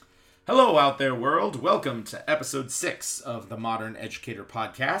Hello out there, world. Welcome to episode 6 of the Modern Educator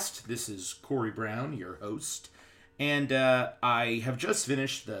Podcast. This is Corey Brown, your host. And I have just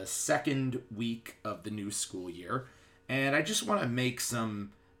finished the second week of the new school year. And I just want to make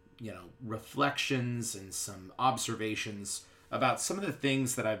some, reflections and some observations about some of the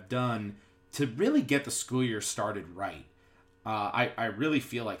things that I've done to really get the school year started right. I really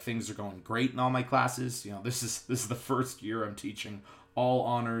feel like things are going great in all my classes. This is the first year I'm teaching all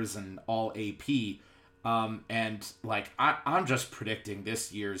honors and all AP. I'm just predicting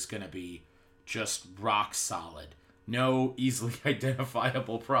this year is going to be just rock solid. No easily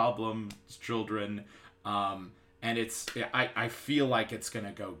identifiable problems, children. I feel like it's going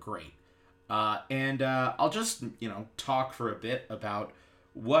to go great. I'll just, talk for a bit about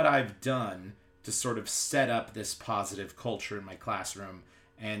what I've done to sort of set up this positive culture in my classroom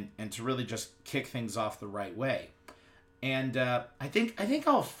and to really just kick things off the right way. And I think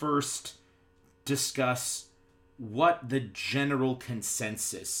I'll first discuss what the general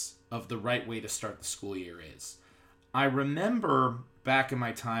consensus of the right way to start the school year is. I remember back in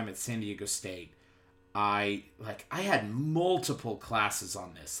my time at San Diego State, I had multiple classes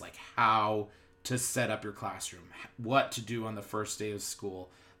on this, like how to set up your classroom, what to do on the first day of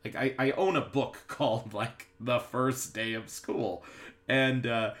school. I own a book called The First Day of School,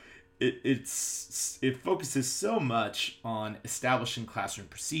 and it focuses so much on establishing classroom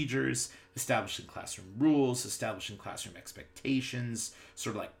procedures, establishing classroom rules, establishing classroom expectations,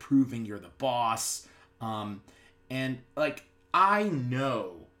 sort of like proving you're the boss. I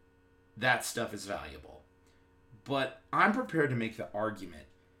know that stuff is valuable, but I'm prepared to make the argument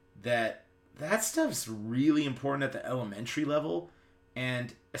that stuff's really important at the elementary level,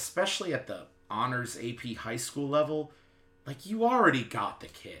 and especially at the honors AP high school level. You already got the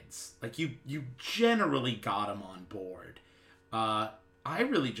kids. You generally got them on board. I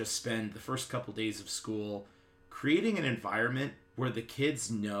really just spend the first couple days of school creating an environment where the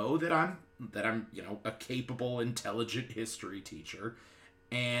kids know that I'm a capable, intelligent history teacher,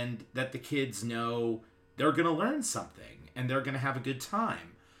 and that the kids know they're going to learn something and they're going to have a good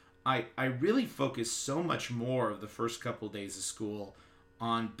time. I really focus so much more of the first couple days of school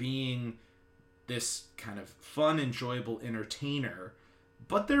on being this kind of fun, enjoyable entertainer,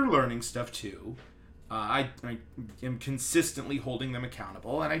 but they're learning stuff too. I am consistently holding them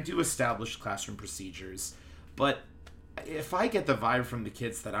accountable, and I do establish classroom procedures. But if I get the vibe from the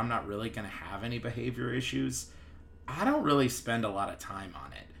kids that I'm not really going to have any behavior issues, I don't really spend a lot of time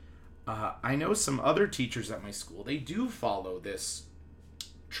on it. I know some other teachers at my school, they do follow this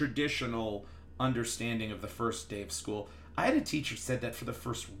traditional understanding of the first day of school. I had a teacher said that for the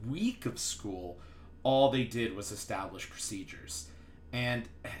first week of school, all they did was establish procedures. And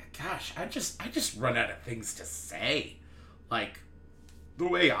gosh, I just run out of things to say. The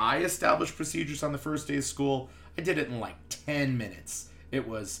way I established procedures on the first day of school, I did it in 10 minutes. It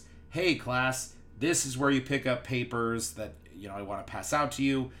was, hey class, this is where you pick up papers that I want to pass out to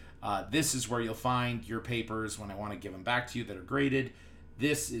you. This is where you'll find your papers when I want to give them back to you that are graded.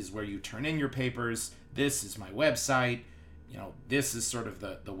 This is where you turn in your papers. This is my website. This is sort of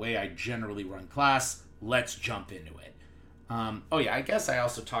the way I generally run class. Let's jump into it. I guess I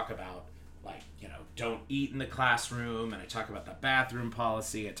also talk about, don't eat in the classroom, and I talk about the bathroom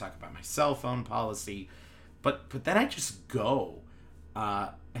policy. I talk about my cell phone policy. But then I just go,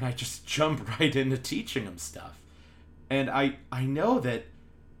 and I just jump right into teaching them stuff. And I know that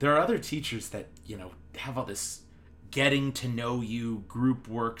there are other teachers that, have all this getting to know you group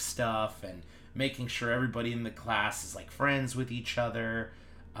work stuff and making sure everybody in the class is friends with each other,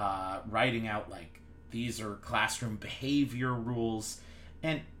 writing out these are classroom behavior rules.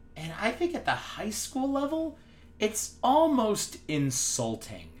 And I think at the high school level, it's almost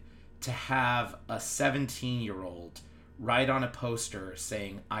insulting to have a 17-year-old write on a poster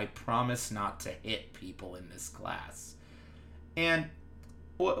saying, "I promise not to hit people in this class." And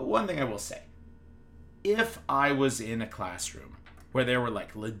one thing I will say, if I was in a classroom where there were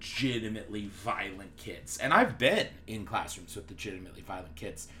legitimately violent kids, and I've been in classrooms with legitimately violent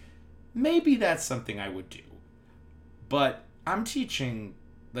kids, maybe that's something I would do. But I'm teaching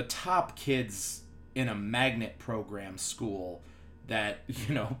the top kids in a magnet program school that,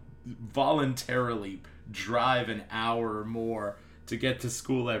 voluntarily drive an hour or more to get to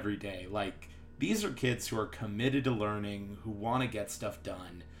school every day. These are kids who are committed to learning, who want to get stuff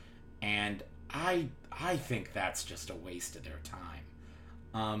done, and I think that's just a waste of their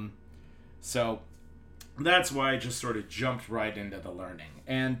time. So that's why I just sort of jumped right into the learning.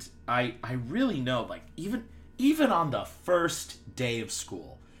 And I really know, even on the first day of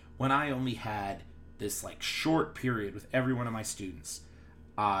school, when I only had this short period with every one of my students,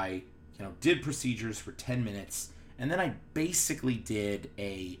 I did procedures for 10 minutes, and then I basically did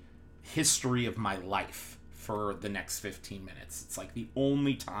a history of my life for the next 15 minutes. It's like the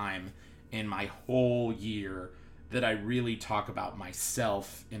only time in my whole year that I really talk about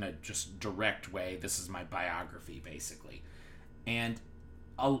myself in a just direct way. This is my biography, basically. And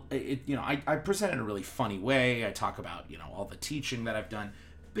I present it in a really funny way. I talk about, all the teaching that I've done.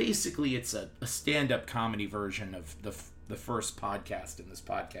 Basically, it's a stand-up comedy version of the first podcast in this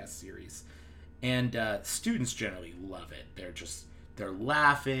podcast series. And students generally love it. They're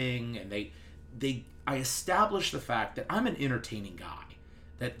laughing, and I establish the fact that I'm an entertaining guy,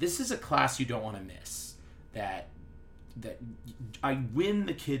 that this is a class you don't want to miss, that I win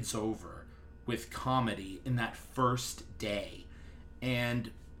the kids over with comedy in that first day.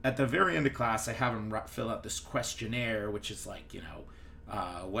 And at the very end of class, I have them fill out this questionnaire, which is like,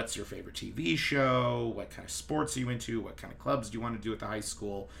 what's your favorite TV show? What kind of sports are you into? What kind of clubs do you want to do at the high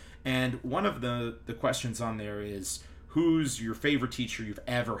school? And one of the questions on there is, who's your favorite teacher you've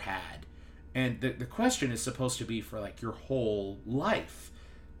ever had? And the question is supposed to be for like your whole life.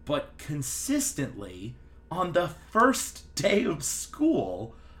 But consistently, on the first day of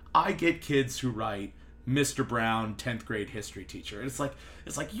school, I get kids who write Mr. Brown, 10th grade history teacher. And it's like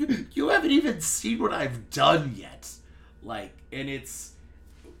you haven't even seen what I've done yet. And it's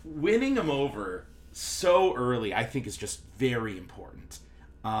winning them over so early, I think, is just very important.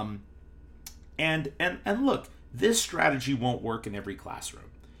 And look, this strategy won't work in every classroom.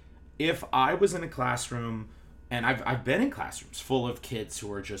 If I was in a classroom, and I've been in classrooms full of kids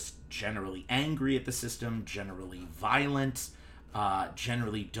who are just generally angry at the system, generally violent,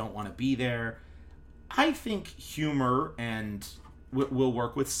 generally don't want to be there, I think humor and will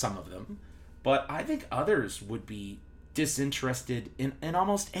work with some of them, but I think others would be disinterested in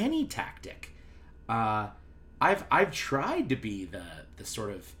almost any tactic. I've tried to be the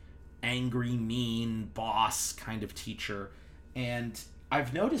sort of angry, mean boss kind of teacher, and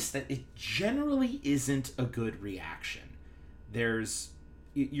I've noticed that it generally isn't a good reaction.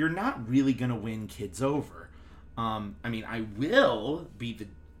 You're not really going to win kids over. I will be the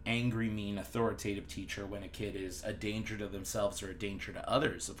angry, mean, authoritative teacher when a kid is a danger to themselves or a danger to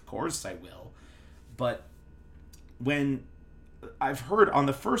others. Of course I will. But when I've heard on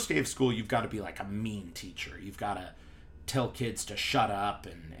the first day of school, you've got to be like a mean teacher. You've got to tell kids to shut up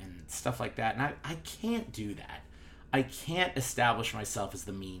and stuff like that. And I can't do that. I can't establish myself as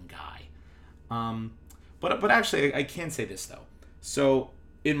the mean guy. But actually, I can say this, though. So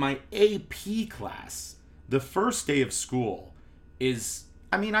in my AP class, the first day of school is...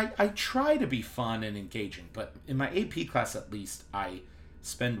 I try to be fun and engaging, but in my AP class, at least, I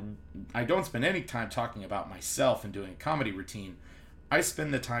don't spend any time talking about myself and doing a comedy routine. I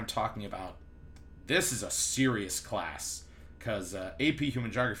spend the time talking about, this is a serious class, because AP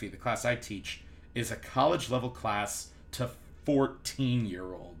Human Geography, the class I teach, is a college-level class to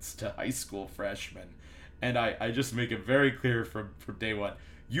 14-year-olds, to high school freshmen. And I just make it very clear from day one,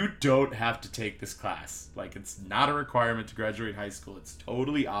 you don't have to take this class. It's not a requirement to graduate high school. It's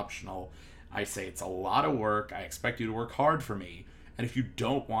totally optional. I say it's a lot of work. I expect you to work hard for me. And if you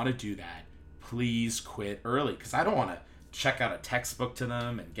don't want to do that, please quit early. Because I don't want to check out a textbook to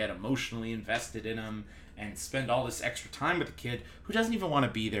them and get emotionally invested in them and spend all this extra time with a kid who doesn't even want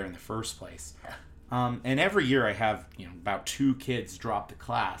to be there in the first place. And every year I have, about 2 kids drop the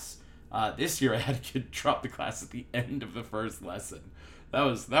class. This year I had a kid drop the class at the end of the first lesson. That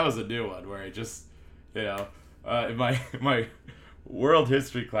was a new one where I just, in my world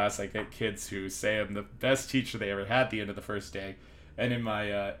history class, I get kids who say I'm the best teacher they ever had at the end of the first day. And in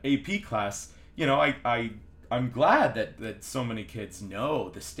my AP class, I'm glad that so many kids know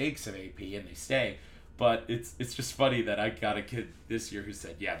the stakes of AP and they stay. But it's just funny that I got a kid this year who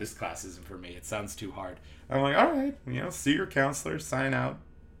said, yeah, this class isn't for me. It sounds too hard. I'm like, all right, see your counselor, sign out.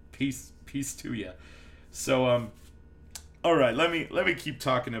 Peace to you. So, all right, let me keep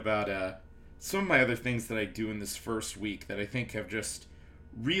talking about some of my other things that I do in this first week that I think have just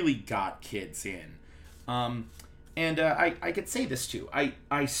really got kids in. I could say this too.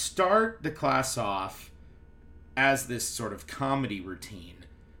 I start the class off as this sort of comedy routine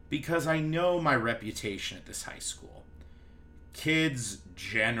because I know my reputation at this high school. Kids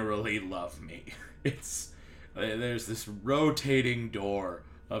generally love me. There's this rotating door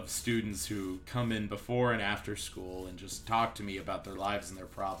of students who come in before and after school and just talk to me about their lives and their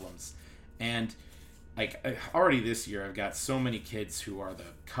problems. And already this year, I've got so many kids who are the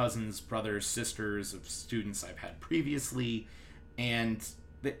cousins, brothers, sisters of students I've had previously. And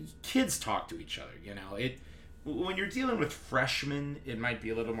the kids talk to each other, when you're dealing with freshmen, it might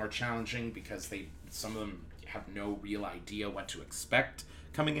be a little more challenging because some of them have no real idea what to expect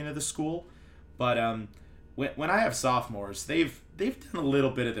coming into the school. But when I have sophomores, they've done a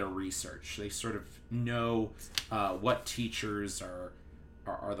little bit of their research. They sort of know what teachers are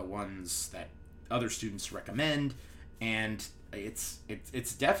the ones that other students recommend, and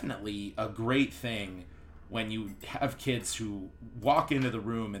it's definitely a great thing when you have kids who walk into the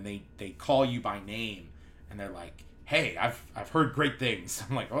room and they call you by name and they're like, "Hey, I've heard great things."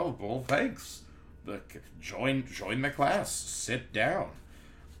 I'm like, "Oh, well, thanks. Look, join the class. Sit down."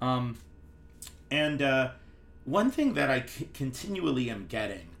 And one thing that I continually am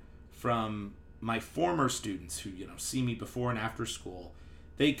getting from my former students who see me before and after school,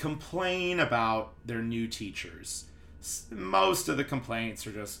 they complain about their new teachers. Most of the complaints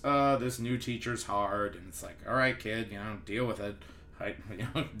are just, this new teacher's hard, and it's like, all right, kid, deal with it.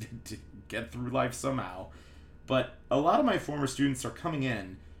 Get through life somehow. But a lot of my former students are coming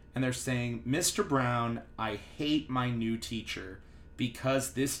in, and they're saying, "Mr. Brown, I hate my new teacher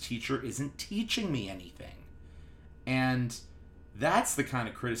because this teacher isn't teaching me anything." And that's the kind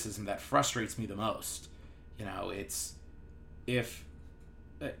of criticism that frustrates me the most. It's if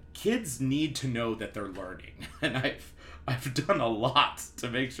kids need to know that they're learning, and I've done a lot to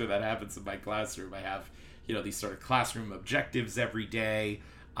make sure that happens in my classroom. I have these sort of classroom objectives every day.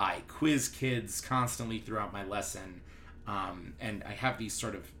 I quiz kids constantly throughout my lesson, and I have these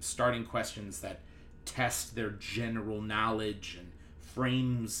sort of starting questions that test their general knowledge and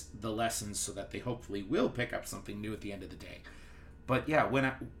frames the lessons so that they hopefully will pick up something new at the end of the day. But yeah,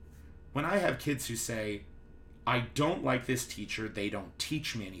 when I have kids who say, "I don't like this teacher, they don't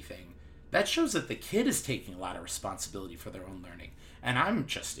teach me anything," that shows that the kid is taking a lot of responsibility for their own learning. And I'm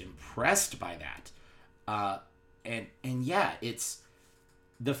just impressed by that. And yeah, it's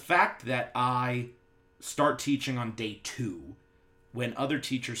the fact that I start teaching on day 2 when other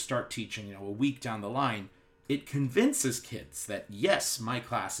teachers start teaching, a week down the line. It convinces kids that yes, my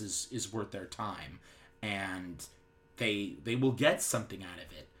class is worth their time, and they will get something out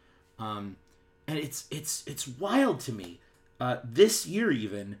of it. And it's wild to me. This year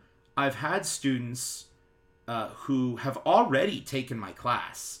even, I've had students who have already taken my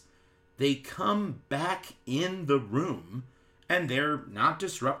class. They come back in the room, and they're not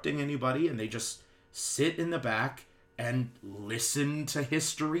disrupting anybody, and they just sit in the back and listen to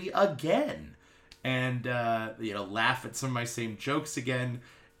history again. And laugh at some of my same jokes again.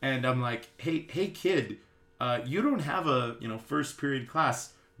 And I'm like, hey kid, you don't have a first period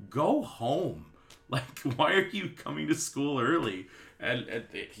class. Go home. Like, why are you coming to school early? And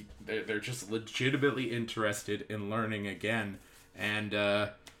they're just legitimately interested in learning again. And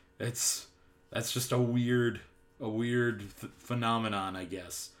that's just a weird phenomenon, I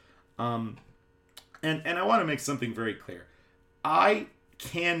guess. And I want to make something very clear. I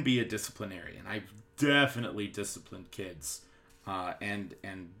can be a disciplinarian. I've definitely disciplined kids and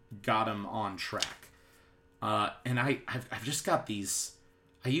got them on track. And I've just got these.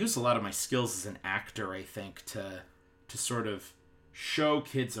 I use a lot of my skills as an actor, I think, to sort of show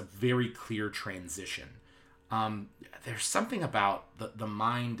kids a very clear transition. There's something about the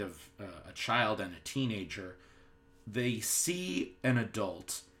mind of a child and a teenager. They see an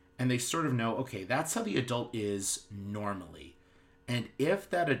adult and they sort of know, okay, that's how the adult is normally. And if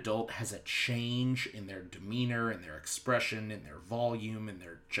that adult has a change in their demeanor, in their expression, in their volume, in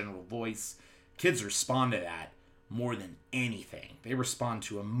their general voice, kids respond to that more than anything. They respond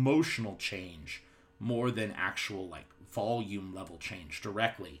to emotional change more than actual volume level change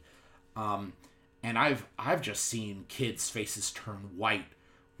directly. And I've just seen kids' faces turn white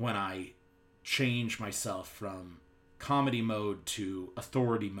when I change myself from comedy mode to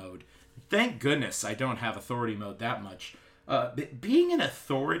authority mode. Thank goodness I don't have authority mode that much. Being an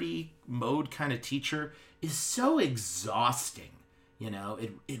authority mode kind of teacher is so exhausting.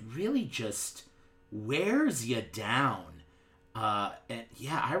 It really just wears you down. And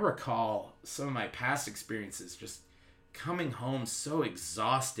yeah, I recall some of my past experiences just coming home so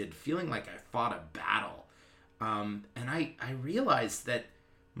exhausted, feeling like I fought a battle. And I realized that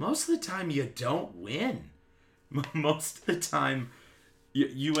most of the time you don't win. Most of the time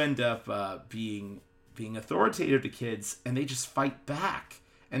you end up being authoritative to kids, and they just fight back,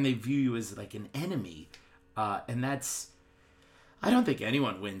 and they view you as like an enemy. And that's, I don't think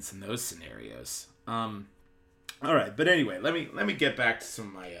anyone wins in those scenarios. All right, but anyway, let me get back to some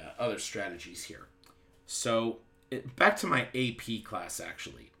of my other strategies here. So back to my AP class,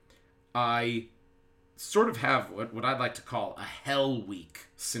 actually. I sort of have what I'd like to call a hell week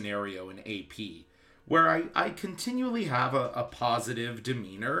scenario in AP, where I continually have a positive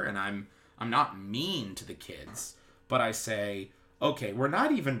demeanor, and I'm not mean to the kids, but I say, okay, we're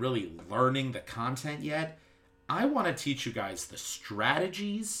not even really learning the content yet. I want to teach you guys the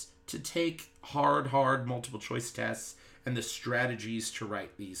strategies to take hard multiple choice tests and the strategies to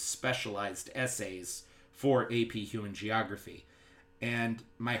write these specialized essays for AP Human Geography. And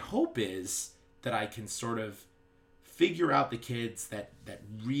my hope is that I can sort of figure out the kids that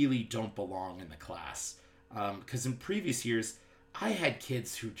really don't belong in the class. Because in previous years, I had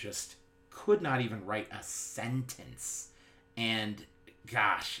kids who just could not even write a sentence. And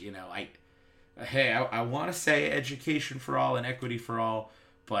gosh, I want to say education for all and equity for all,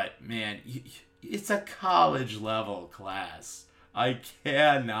 but man, it's a college level class. I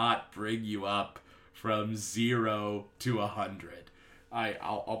cannot bring you up from 0 to 100.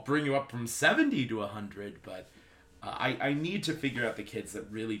 I'll bring you up from 70 to 100, but I need to figure out the kids that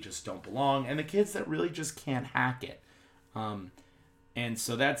really just don't belong and the kids that really just can't hack it. And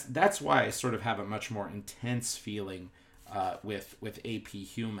so that's why I sort of have a much more intense feeling with AP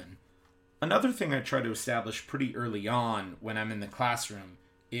Human. Another thing I try to establish pretty early on when I'm in the classroom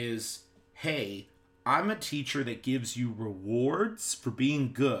is, hey, I'm a teacher that gives you rewards for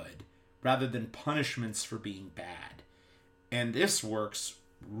being good rather than punishments for being bad. And this works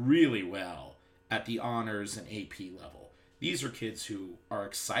really well at the honors and AP level. These are kids who are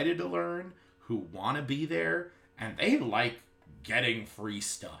excited to learn, who want to be there, and they like getting free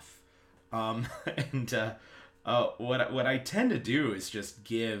stuff. What I tend to do is just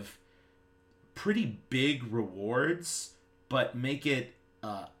give pretty big rewards, but make it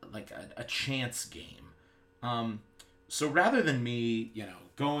like a chance game. So rather than me,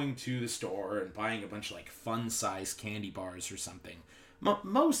 going to the store and buying a bunch of like fun-sized candy bars or something,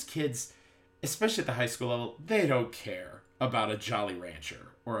 most kids, especially at the high school level, they don't care about a Jolly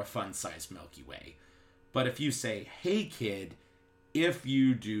Rancher or a fun-sized Milky Way. But if you say, hey kid, if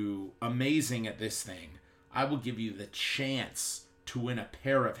you do amazing at this thing, I will give you the chance to win a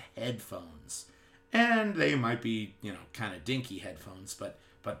pair of headphones. And they might be, kind of dinky headphones, but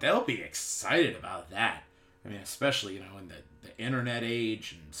they'll be excited about that. I mean, especially, in the internet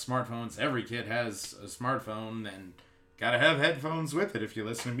age and smartphones, every kid has a smartphone and gotta have headphones with it if you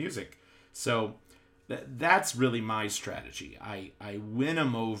listen to music. So that's really my strategy. I win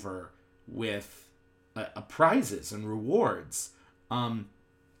them over with prizes and rewards. And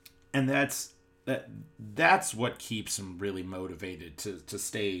that's what keeps them really motivated to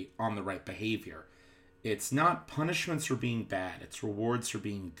stay on the right behavior. It's not punishments for being bad. It's rewards for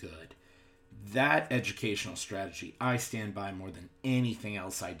being good. That educational strategy I stand by more than anything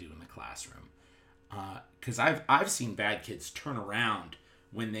else I do in the classroom. Because I've seen bad kids turn around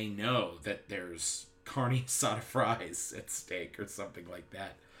when they know that there's carne asada fries at stake or something like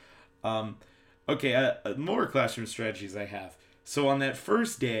that. More classroom strategies I have. So on that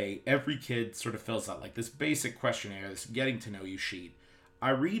first day, every kid sort of fills out like this basic questionnaire, this getting to know you sheet.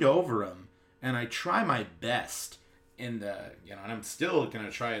 I read over them and I try my best and I'm still going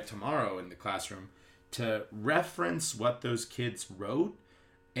to try it tomorrow in the classroom to reference what those kids wrote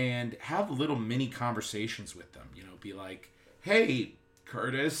and have little mini conversations with them. Be like, hey,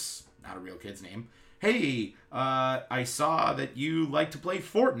 Curtis, not a real kid's name. Hey, I saw that you like to play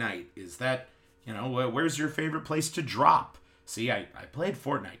Fortnite. Is that, where's your favorite place to drop? See, I played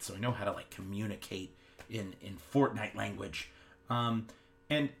Fortnite, so I know how to communicate in Fortnite language.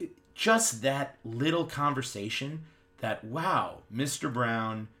 And just that little conversation that, wow, Mr.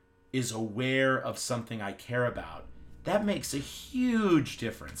 Brown is aware of something I care about, that makes a huge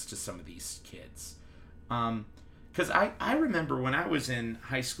difference to some of these kids. Because I remember when I was in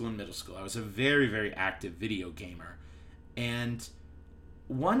high school and middle school, I was a very, very active video gamer. And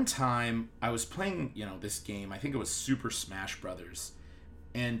one time I was playing, this game, I think it was Super Smash Brothers.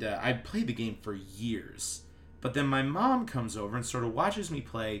 And I'd played the game for years. But then my mom comes over and sort of watches me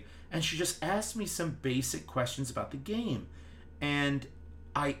play, and she just asked me some basic questions about the game. And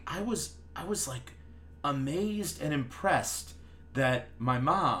I was like amazed and impressed that my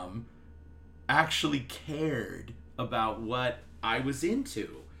mom actually cared about what I was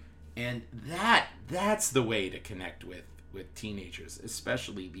into. And that's the way to connect with teenagers,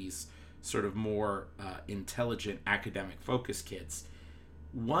 especially these sort of more intelligent academic focused kids.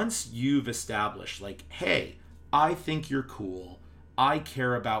 Once you've established hey, I think you're cool, I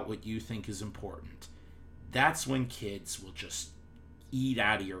care about what you think is important, that's when kids will just eat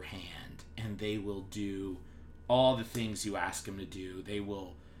out of your hand and they will do all the things you ask them to do. They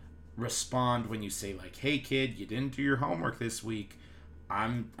will respond when you say hey kid, you didn't do your homework this week,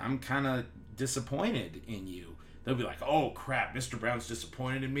 I'm kind of disappointed in you. They'll be like, oh crap, Mr. Brown's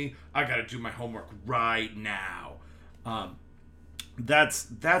disappointed in me, I gotta do my homework right now. That's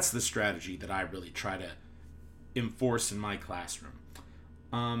the strategy that I really try to enforce in my classroom.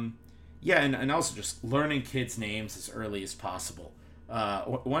 Yeah, and also just learning kids' names as early as possible.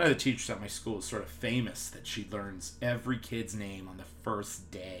 One of the teachers at my school is sort of famous that she learns every kid's name on the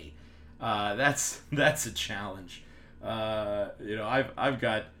first day. That's a challenge. I've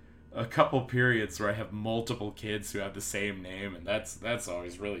got a couple periods where I have multiple kids who have the same name, and that's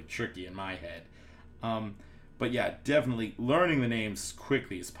always really tricky in my head. But yeah, definitely learning the names as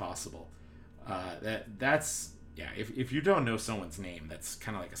quickly as possible. That's yeah. If you don't know someone's name, that's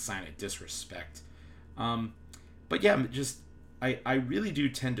kind of like a sign of disrespect. But yeah, just I really do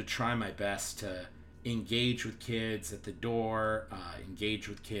tend to try my best to engage with kids at the door, engage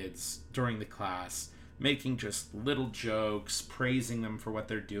with kids during the class, making just little jokes, praising them for what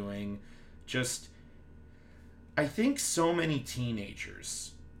they're doing. Just, I think so many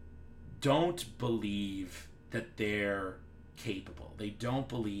teenagers don't believe that they're capable. They don't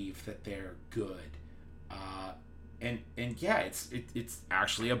believe that they're good. And yeah, it's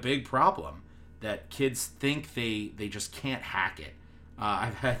actually a big problem that kids think they just can't hack it.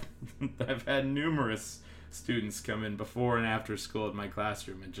 I've had I've had numerous students come in before and after school at my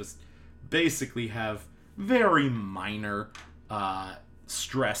classroom and just basically have very minor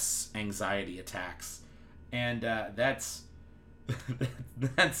stress anxiety attacks, and that's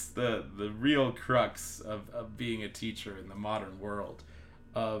the real crux of being a teacher in the modern world,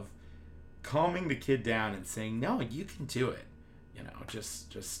 of calming the kid down and saying, no, you can do it,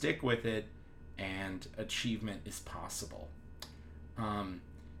 just stick with it, and achievement is possible. And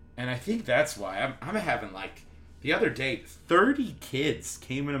I think that's why I'm having, like, the other day 30 kids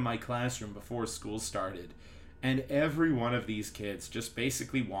came into my classroom before school started, and every one of these kids just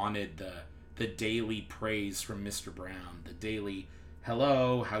basically wanted the daily praise from Mr. Brown, the daily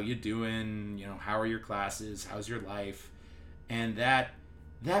hello, how you doing, how are your classes, how's your life. And that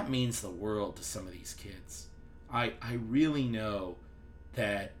means the world to some of these kids. I really know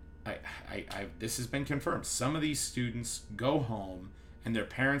that I this has been confirmed. Some of these students go home and their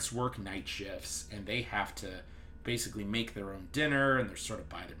parents work night shifts and they have to basically make their own dinner and they're sort of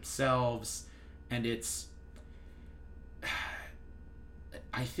by themselves. And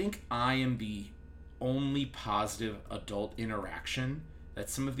I think I am the only positive adult interaction that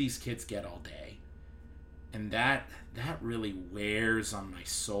some of these kids get all day. And that really wears on my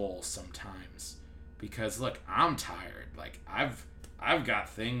soul sometimes, because look, I'm tired. Like, I've got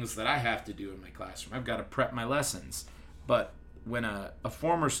things that I have to do in my classroom. I've got to prep my lessons. But when a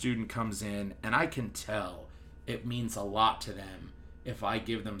former student comes in and I can tell it means a lot to them if I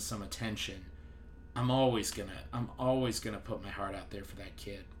give them some attention, I'm always gonna put my heart out there for that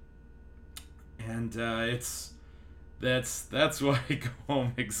kid. And that's why I go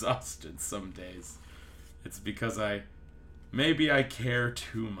home exhausted some days. It's because maybe I care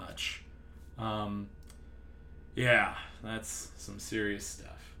too much. Yeah, that's some serious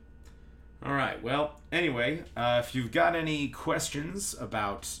stuff. All right, well, anyway, if you've got any questions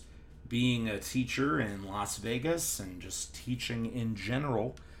about being a teacher in Las Vegas and just teaching in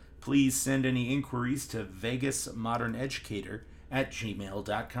general, please send any inquiries to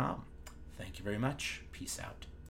vegasmoderneducator@gmail.com. Thank you very much. Peace out.